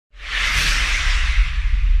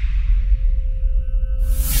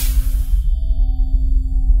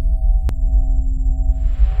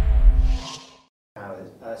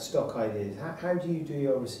stock ideas. How do you do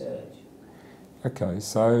your research? Okay,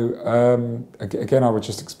 so again, I would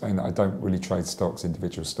just explain that I don't really trade stocks,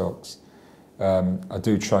 individual stocks. I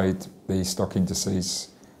do trade the stock indices,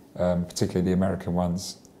 particularly the American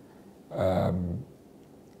ones.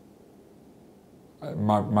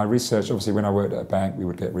 My research, obviously when I worked at a bank, we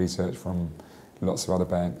would get research from lots of other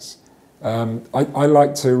banks. I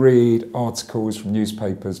like to read articles from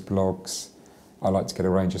newspapers, blogs. I like to get a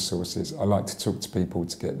range of sources. I like to talk to people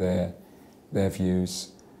to get their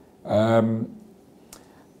views.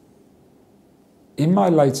 In my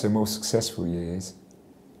later, more successful years,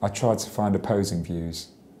 I tried to find opposing views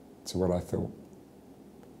to what I thought.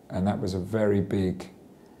 And that was a very big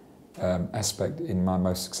aspect in my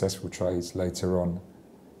most successful trades later on,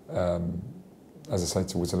 as I say,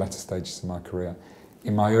 towards the latter stages of my career.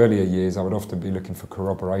 In my earlier years, I would often be looking for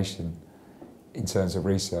corroboration in terms of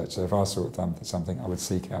research. So if I sort of done something, I would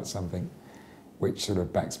seek out something which sort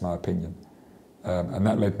of backs my opinion. And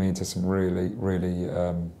that led me into some really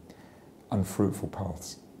unfruitful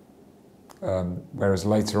paths. Whereas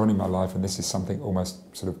later on in my life, and this is something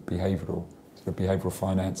almost sort of behavioural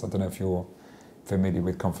finance, I don't know if you're familiar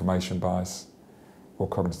with confirmation bias or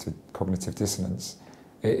cognitive dissonance.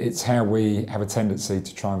 It's how we have a tendency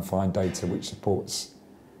to try and find data which supports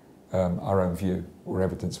our own view, or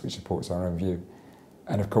evidence which supports our own view.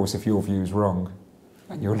 And of course, if your view is wrong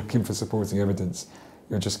and you're looking for supporting evidence,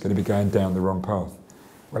 you're just going to be going down the wrong path.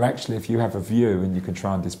 Well, actually, if you have a view and you can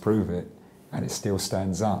try and disprove it and it still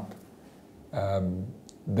stands up,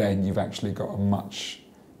 then you've actually got a much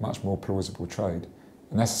more plausible trade.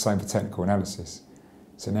 And that's the same for technical analysis.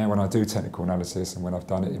 So now when I do technical analysis, and when I've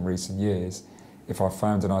done it in recent years, if I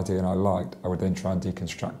found an idea and I liked, I would then try and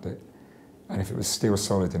deconstruct it. And if it was still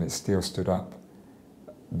solid and it still stood up,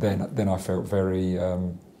 then I felt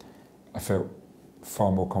I felt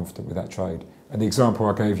far more confident with that trade. And the example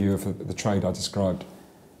I gave you of the trade I described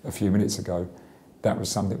a few minutes ago, that was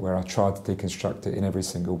something where I tried to deconstruct it in every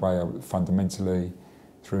single way, fundamentally,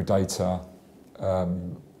 through data,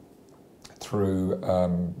 through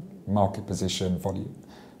market position,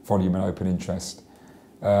 volume and open interest.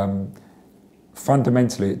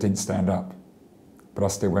 Fundamentally, it didn't stand up, but I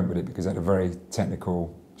still went with it because it had a very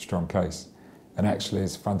technical, strong case. And actually,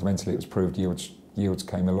 fundamentally, it was proved yields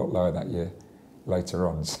came a lot lower that year, later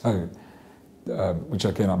on. So, which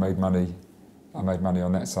again, I made money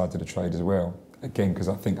on that side of the trade as well. Again, because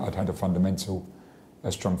I think I'd had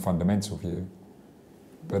a strong fundamental view.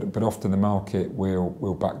 But often the market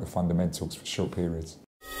will back the fundamentals for short periods.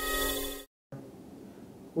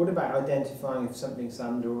 What about identifying if something's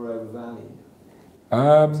under or overvalued?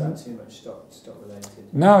 Is that too much stock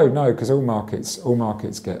related? No, because all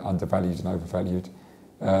markets get undervalued and overvalued.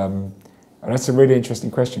 And that's a really interesting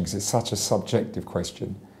question because it's such a subjective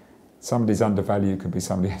question. Somebody's undervalued could be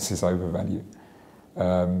somebody else's overvalued.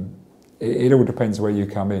 It all depends where you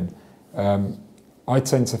come in. I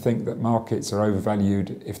tend to think that markets are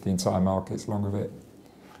overvalued if the entire market's long of it.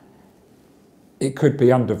 It could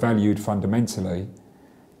be undervalued fundamentally,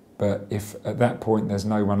 but if at that point there's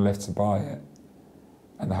no one left to buy it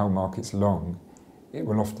and the whole market's long, it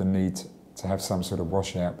will often need to have some sort of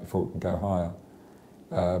washout before it can go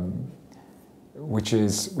higher, which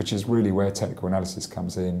is really where technical analysis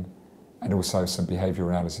comes in, and also some behavioural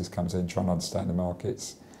analysis comes in, trying to understand the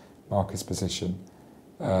market's position.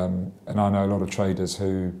 And I know a lot of traders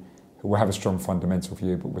who will have a strong fundamental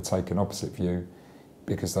view but will take an opposite view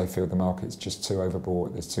because they feel the market's just too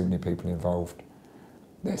overbought, there's too many people involved.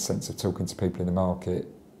 Their sense of talking to people in the market,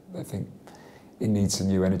 they think it needs a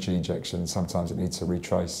new energy injection, sometimes it needs to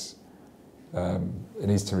retrace. It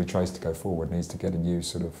needs to retrace to go forward, it needs to get a new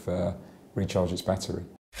sort of recharge its battery.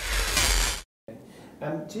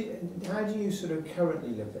 How do you sort of currently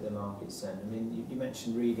look at the markets then? I mean, you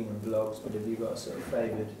mentioned reading and blogs, but have you got a sort of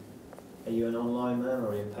favoured, are you an online man or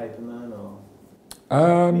are you a paper man or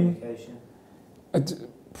communication?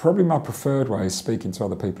 Probably my preferred way is speaking to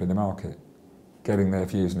other people in the market, getting their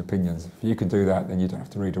views and opinions. If you can do that, then you don't have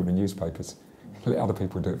to read all the newspapers. Let other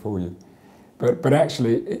people do it for you. But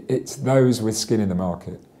actually, it's those with skin in the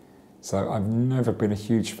market. So I've never been a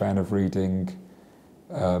huge fan of reading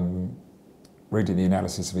the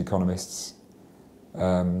analysis of economists.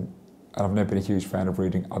 And I've never been a huge fan of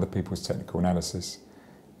reading other people's technical analysis.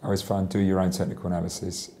 I always find do your own technical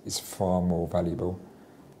analysis is far more valuable.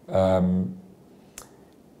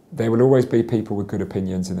 There will always be people with good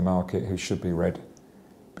opinions in the market who should be read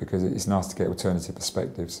because it's nice to get alternative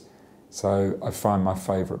perspectives. So I find my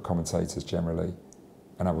favourite commentators generally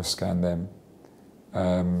and I will scan them.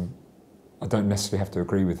 I don't necessarily have to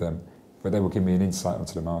agree with them, but they will give me an insight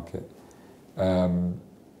onto the market.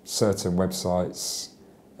 Certain websites,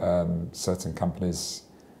 Certain companies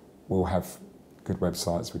will have good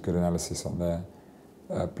websites with good analysis on there.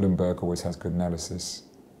 Bloomberg always has good analysis.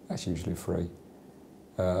 That's usually free.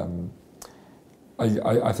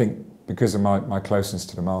 I think because of my closeness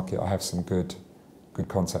to the market, I have some good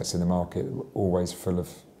contacts in the market, always full of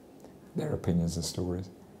their opinions and stories.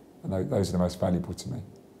 And those are the most valuable to me.